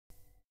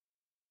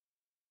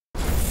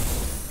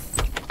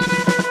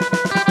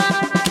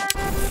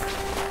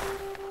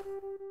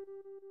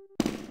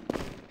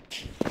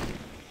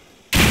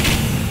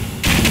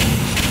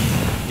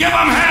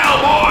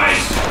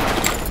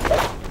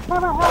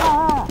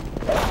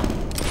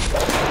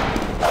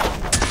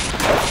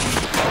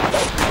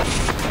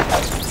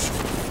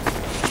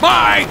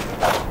Bye!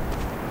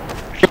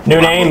 New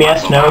name,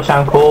 yes, no,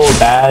 sound cool,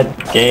 bad,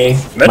 gay,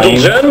 Mental lame.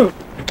 Gen?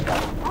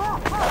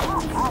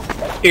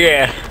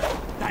 Yeah.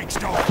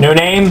 New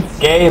name,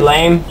 gay,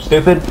 lame,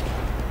 stupid,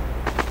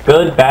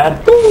 good,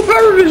 bad. Ooh,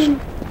 power vision!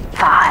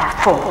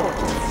 5, 4,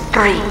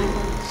 3,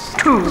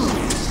 2,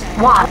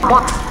 1.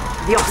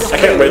 I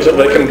can't wait till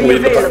they complete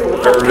the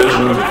power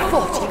vision.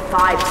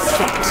 45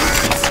 seconds.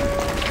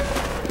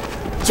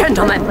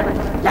 Gentlemen,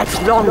 let's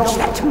launch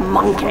that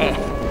monkey.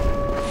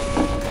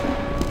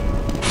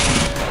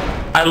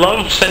 I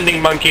love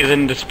sending monkeys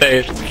into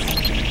space.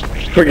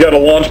 We gotta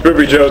launch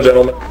Booby Joe,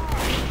 gentlemen.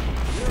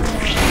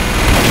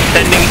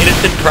 Sending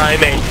innocent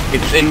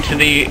primates into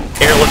the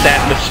airless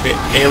atmosphere,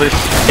 airless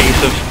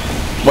space of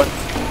what?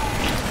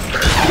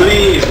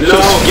 Please,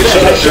 no, get a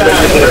headshot,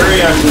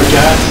 hurry up, for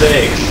God's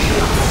sakes.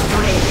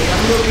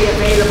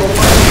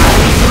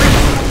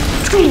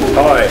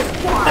 Hi.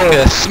 I'm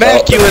gonna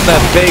smack you in the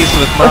face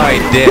with my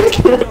dick.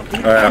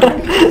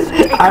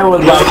 I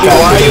would like Monkey,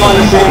 why do you want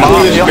to say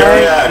please,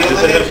 Variax?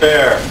 This isn't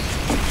fair.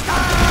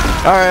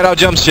 Alright, I'll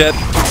jump shit.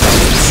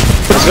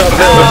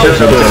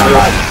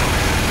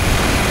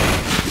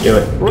 Do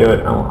it, do it,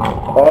 I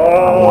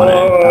want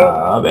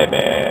it,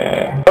 baby.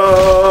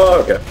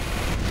 Okay.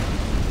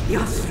 The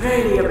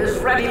Australium is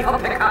ready for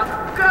pickup.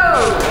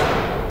 Go!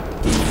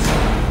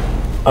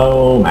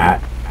 Oh,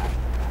 Matt.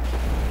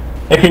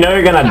 If you know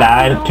you're gonna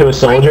die to a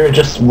soldier,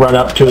 just run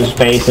up to his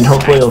face and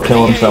hopefully he'll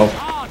kill himself.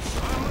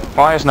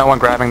 Why is no one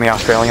grabbing the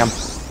Australium?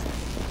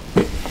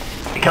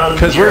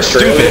 Because we're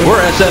stupid,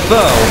 we're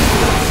SFO.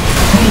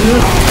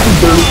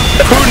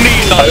 Who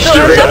needs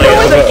Australia?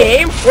 Is a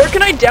game? Where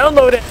can I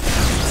download it?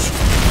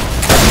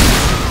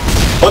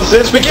 What's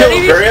this? We killed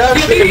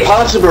Variax? The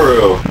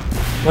Impossible.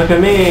 Look at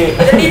me.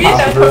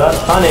 Impossible, that's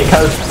funny,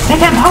 cause...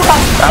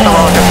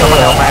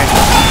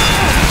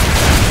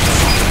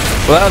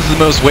 Well, that was the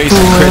most wasted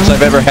crits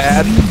I've ever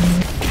had.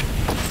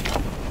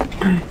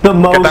 The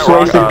most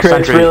wasted crits,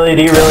 Sentry. really?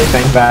 Do you really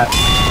think that?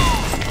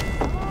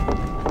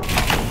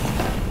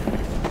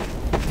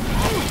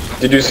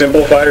 Did you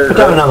simplify your Let's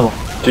have another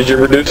one. Did you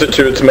reduce it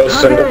to its most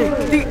simple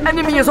The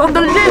enemy is on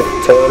the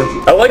lift.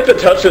 form? I like the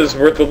touches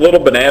with the little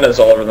bananas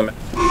all over them.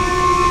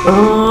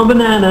 Oh,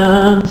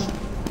 bananas.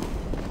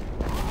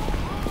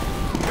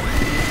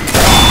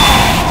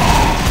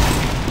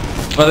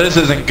 Well, this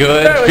isn't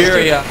good.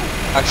 Furia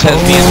has the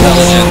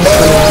intelligence.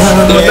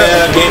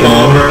 Yeah, game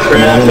over.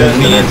 Craft has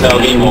the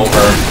intel, game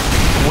over.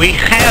 We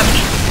have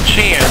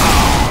chance.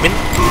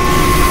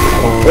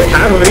 Wait,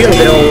 how do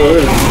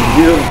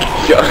you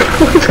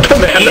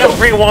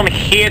Everyone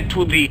here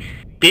to the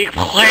big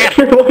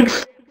platform.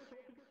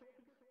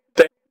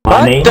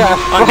 Money.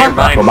 Oh,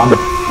 never mind.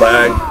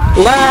 Lag.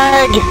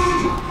 Lag!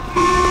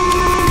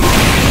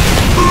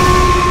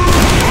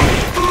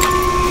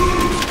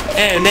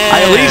 Oh, no. I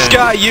at least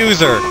got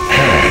user.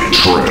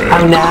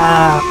 Oh no.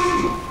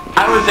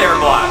 I was there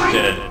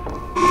blasted.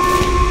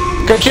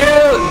 Could you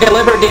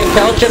deliver the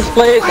intelligence,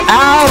 please?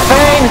 Ow,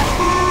 thing!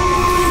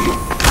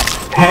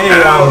 Hey,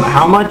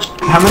 how many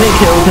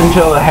kills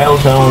into a hail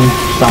zone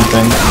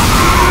something?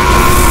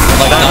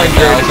 Like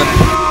 9,000.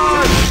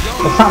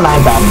 It's not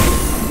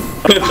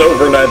 9,000. It's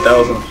over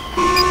 9,000.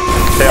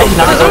 It's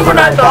not over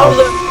 9,000.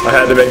 I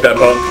had to make that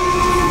pump.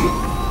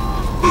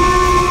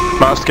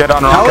 Must get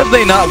on How rocket. have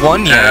they not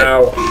won yet?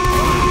 Ow.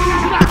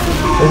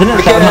 Isn't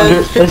it 700?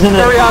 Isn't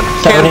it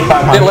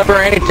 7,500? Deliver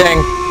anything.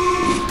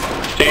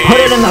 Put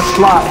it in the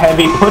slot,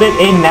 Heavy. Put it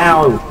in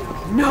now.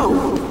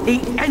 No,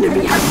 the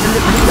enemy has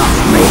delivered the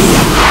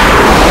Australium.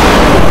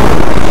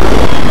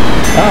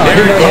 Oh, I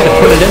didn't know you had to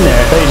put it in there.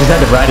 I thought you just had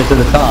to ride it to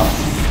the top.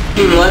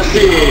 Let's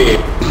see.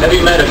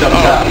 Heavy medic up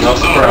top, no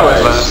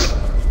surprise.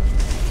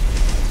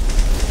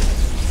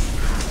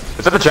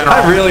 Is it the general?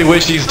 I really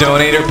wish these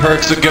donator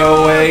perks would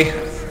go away.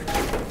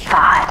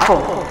 5,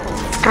 4,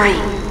 3,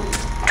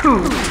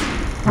 2,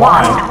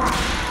 1.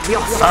 The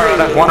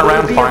Alright, I've won a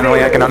round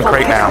finally. I can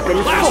uncrate now.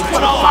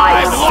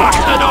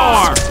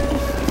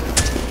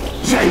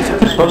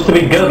 It's supposed to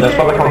be good. That's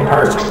why they call them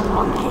perks.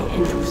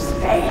 Into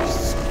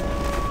space.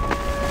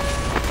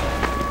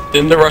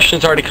 Didn't the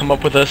Russians already come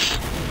up with this?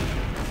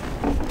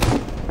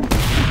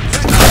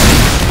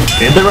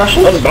 Did the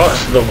Russians?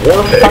 Unbox the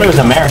war I thought it was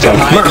America.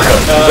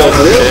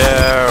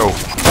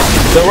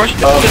 The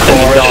Russians.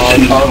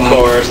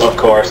 Of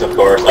course. Of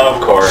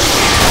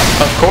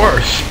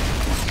course.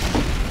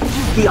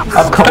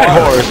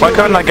 Why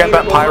couldn't I get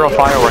that pyro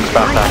fireworks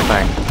about that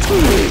thing?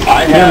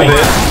 I have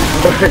it.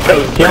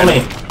 Kill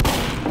me.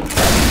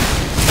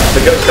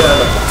 The ghost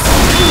karma.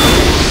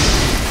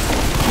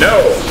 No!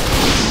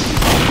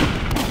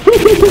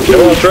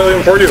 No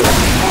Australian for you!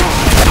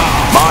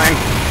 Mine!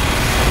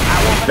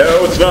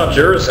 No, it's not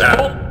yours.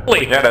 Ah.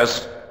 Holy. Yeah, it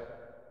is.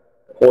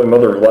 Holy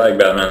mother of lag,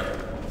 Batman.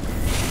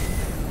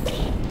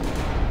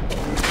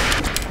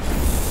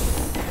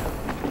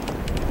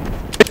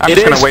 I'm It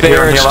just is gonna wait fair,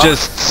 here and it's heal up.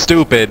 just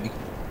stupid.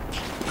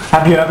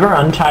 Have you ever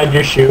untied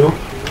your shoe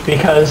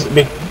because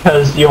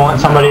you want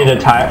somebody to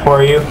tie it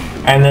for you?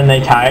 and then they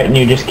tie it, and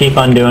you just keep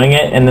undoing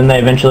it, and then they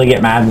eventually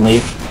get mad and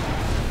leave.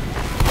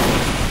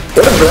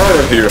 What is wrong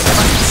with you?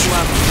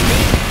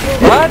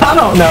 What? I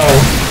don't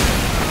know.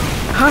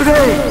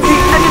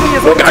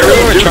 Look, I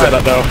really want to Try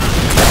that though.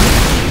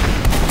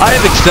 I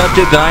have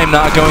accepted that I am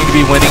not going to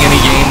be winning any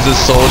games as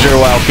Soldier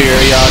while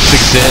Furiox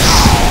exists,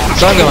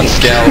 so I'm going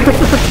Scout.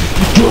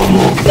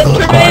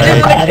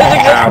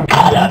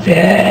 Out of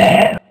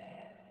it.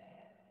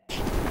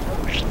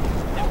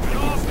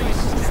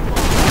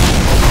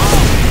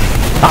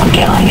 I'm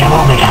killing him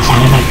all because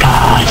I'm a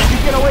god.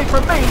 Get away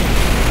from me!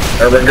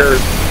 Ermagerd.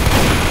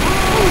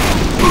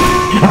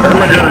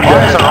 Ermagerd,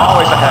 yes, are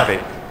always a heavy.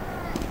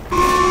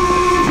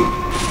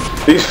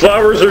 These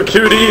flowers are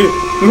 2D.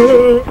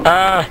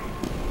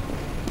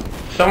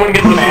 Someone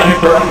get the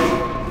sniper.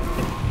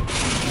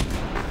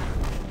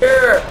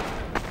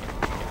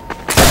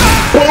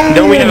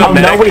 No, we have a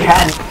medic. No, we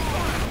hadn't.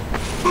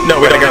 No,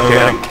 we don't have a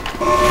medic.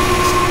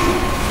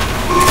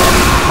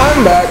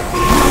 I'm back.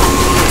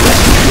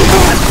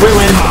 We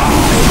win.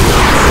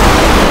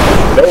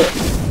 Nope.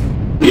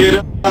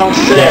 You don't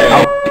say.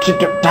 Yeah,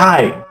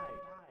 die.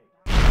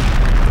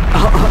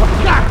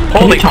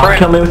 Holy Can you crap.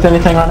 kill me with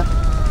anything on it?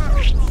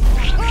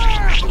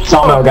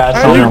 Sawmill, guys,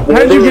 sawmill.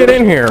 How'd you get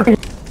in here?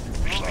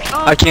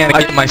 I can't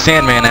get my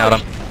Sandman out,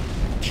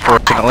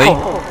 unfortunately.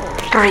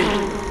 3,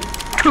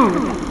 2,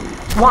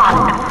 1.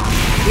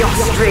 The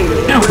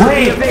Australian.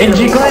 Wait,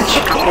 NG glitch?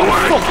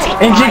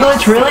 NG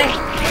glitch, really?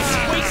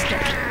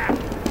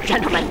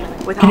 Gentlemen,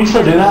 Can you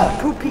still do that?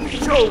 Poopy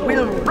Joe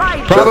will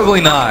ride Probably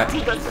not. to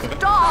the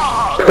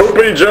stars.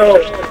 Poopy Joe.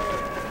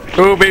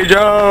 Poopy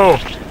Joe.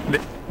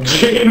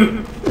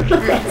 Gene.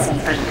 Let's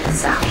even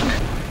this out.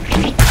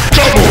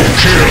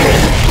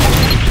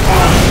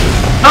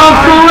 Oh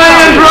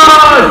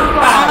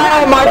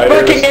my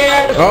fucking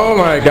ass! Oh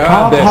my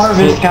god, Cobb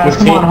Harvest, guys,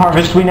 come on,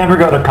 Harvest, we never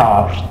go to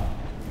Cobb.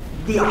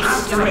 The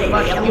Australian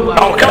will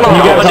Oh, come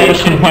You guys on.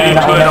 always complain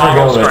that we never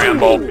go with.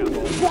 Scramble.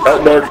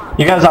 Outmark.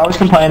 You guys always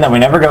complain that we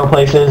never go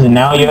places, and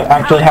now you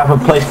actually have a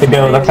place to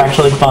go that's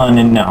actually fun,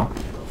 and no.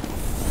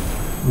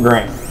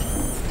 Great.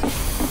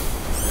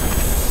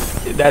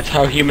 That's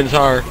how humans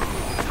are.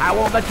 I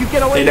won't let you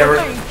get away They never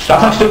from me. That's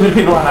how stupid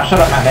people are now. Shut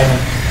up, Matt Damon.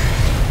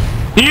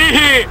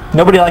 Yeah.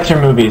 Nobody likes your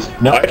movies.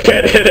 No. I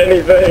can't hit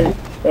anything.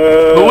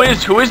 Who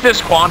is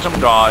this quantum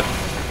god?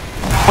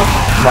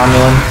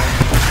 Romulan.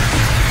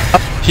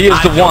 He is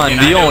the one,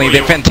 the only,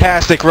 the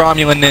fantastic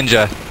Romulan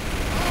ninja.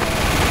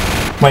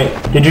 Wait,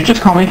 did you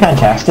just call me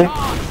fantastic?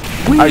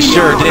 I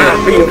sure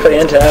did. Being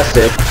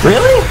fantastic.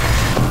 Really?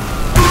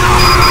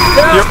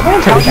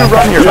 How'd you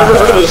run your never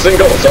heard of a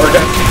single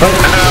sarcasm?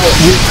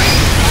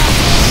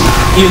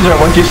 User,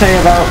 what'd you say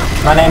about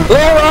my name?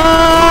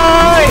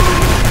 I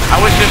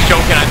was just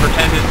joking. I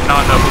pretended to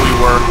not know who we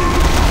were.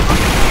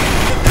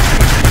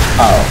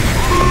 Oh.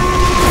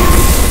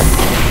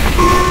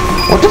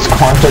 What does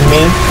quantum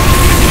mean?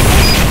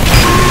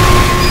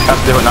 Have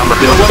to do a number.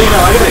 Well, you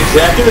know, I got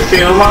exactly the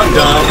same amount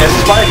done as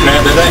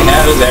Spider-Man that I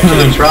have is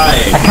actually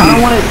trying. I kind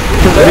of want it to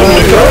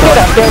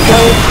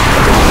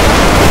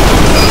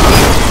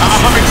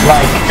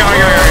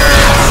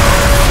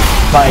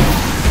like,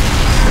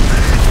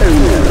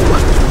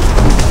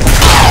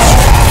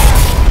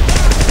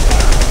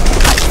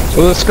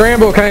 Well, the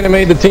scramble kind of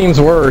made the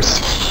teams worse.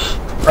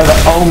 or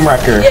the ohm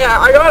wrecker. Yeah,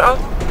 I got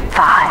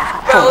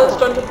 5,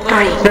 4, 3.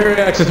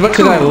 Furiox, as much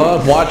as I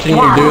love watching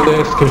you do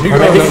this, because you go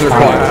another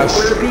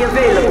class, Will be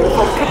available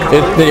for pickup.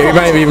 it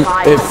might be,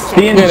 it's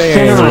The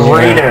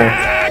incinerator.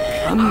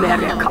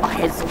 America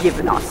has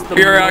given us the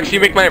Furiox, you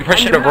make my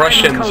impression of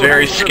Russians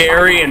very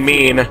scary and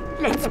mean.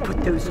 Let's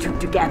put those two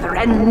together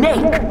and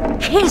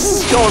make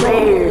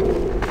history.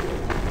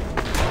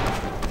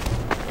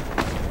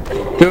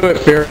 do it,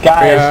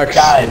 Furiox.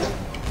 Guys.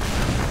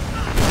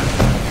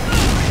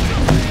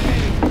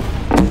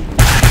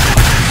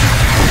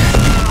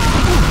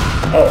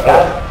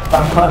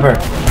 I'm clever. The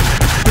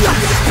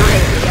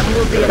Australian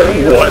will be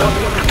available What? in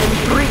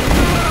 3,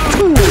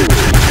 2, 1.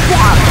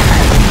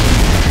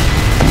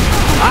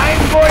 I'm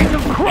going to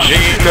crush.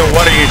 Gene,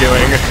 what are you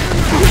doing?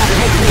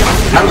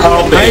 I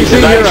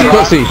see you're a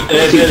pussy.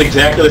 It is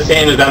exactly the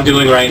same as I'm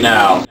doing right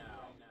now.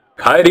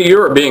 Heidi,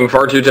 you're being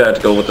far too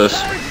tactical with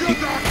this.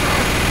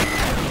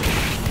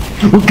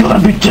 We're gonna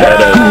be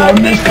tactical on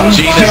this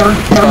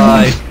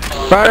Jesus.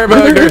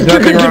 Firebug, there's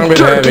nothing wrong with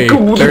heavy.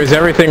 There's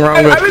everything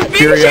wrong with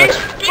Furiox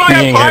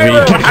being heavy.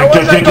 I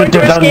wasn't going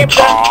to escape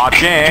that.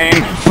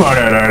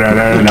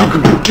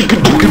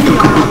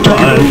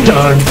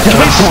 Can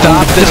we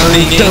stop this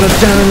singing?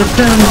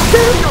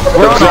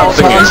 We're on our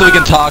phone so we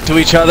can talk to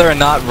each other and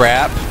not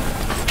rap.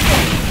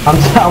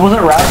 I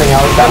wasn't rapping,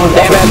 that was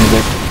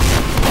music.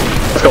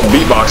 It's called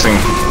beatboxing.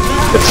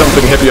 It's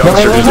something hippie No,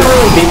 it youngsters wasn't do.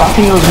 really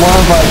beatboxing, it was more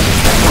of like,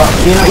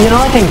 you know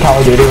like in Call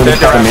of Duty when you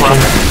start a mission?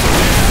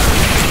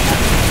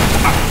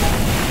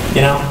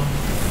 You know?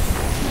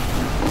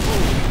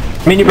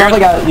 I mean, you probably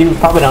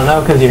don't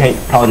know because you hate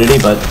Call of Duty,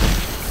 but...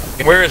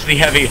 Where is the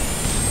heavy?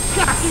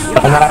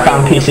 And then I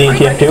found PC and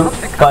TF2,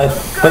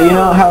 but you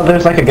know how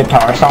there's like a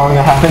guitar song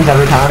that happens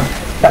every time?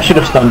 That should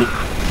have stunned you.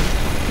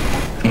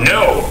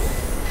 No!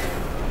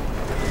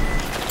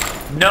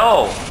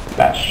 No!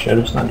 That should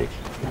have stunned you.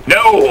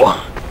 No!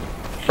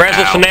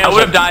 Francis I nails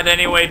would have it. died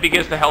anyway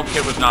because the health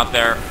kit was not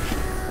there.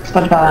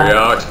 SpongeBob.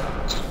 React.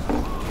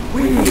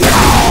 We are the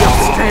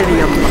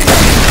Australian.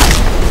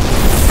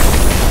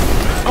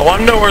 I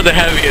want to know where the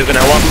heavy is, and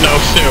I want to know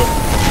soon.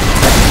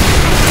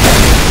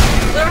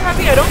 Is there a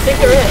heavy? I don't think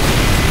there is.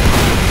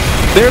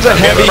 There's a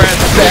heavy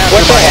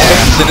after my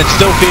ass, and it's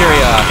still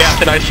Furia.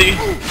 Captain, I see.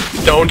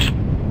 Don't.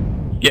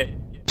 Yeah.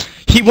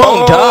 He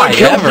won't die,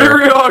 ever.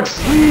 Furiox!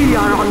 We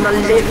are on the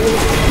level.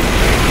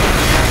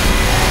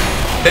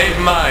 Save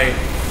my.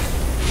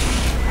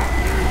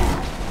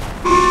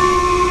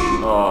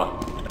 Oh.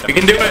 We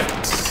can do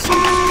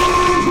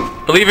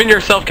it. Believe in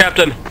yourself,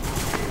 Captain.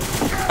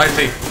 I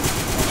see.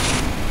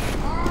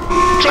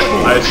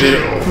 I see.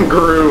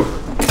 Gru.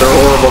 They're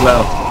horrible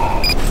now.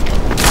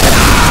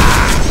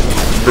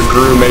 The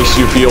Gru makes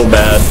you feel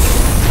bad.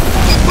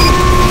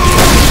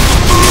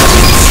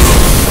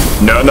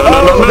 No, no, no,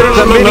 no, no, There's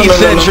no, a no, mini no, no,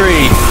 no,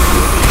 sentry.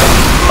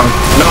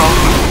 No.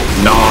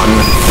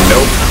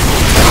 Nope.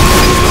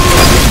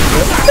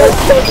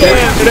 Get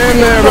in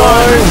there,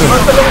 boys!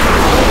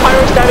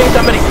 Fire stabbing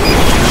somebody.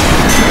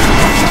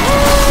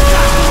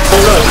 Oh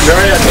look,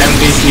 Furia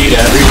MVP'd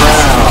every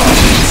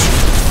round.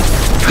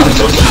 I'm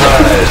so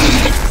surprised.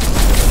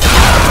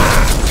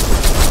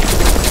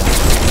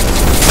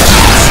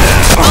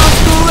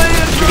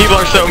 People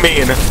are so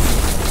mean.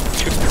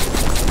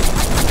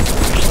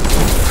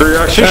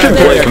 Furiox, you should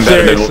play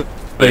competitive.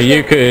 Seriously,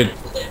 you could...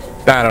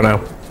 I don't know.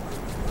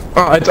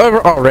 Oh, it's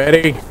over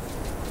already.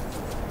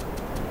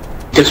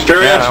 Because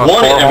Furiox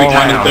won it every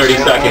time in 30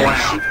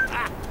 seconds.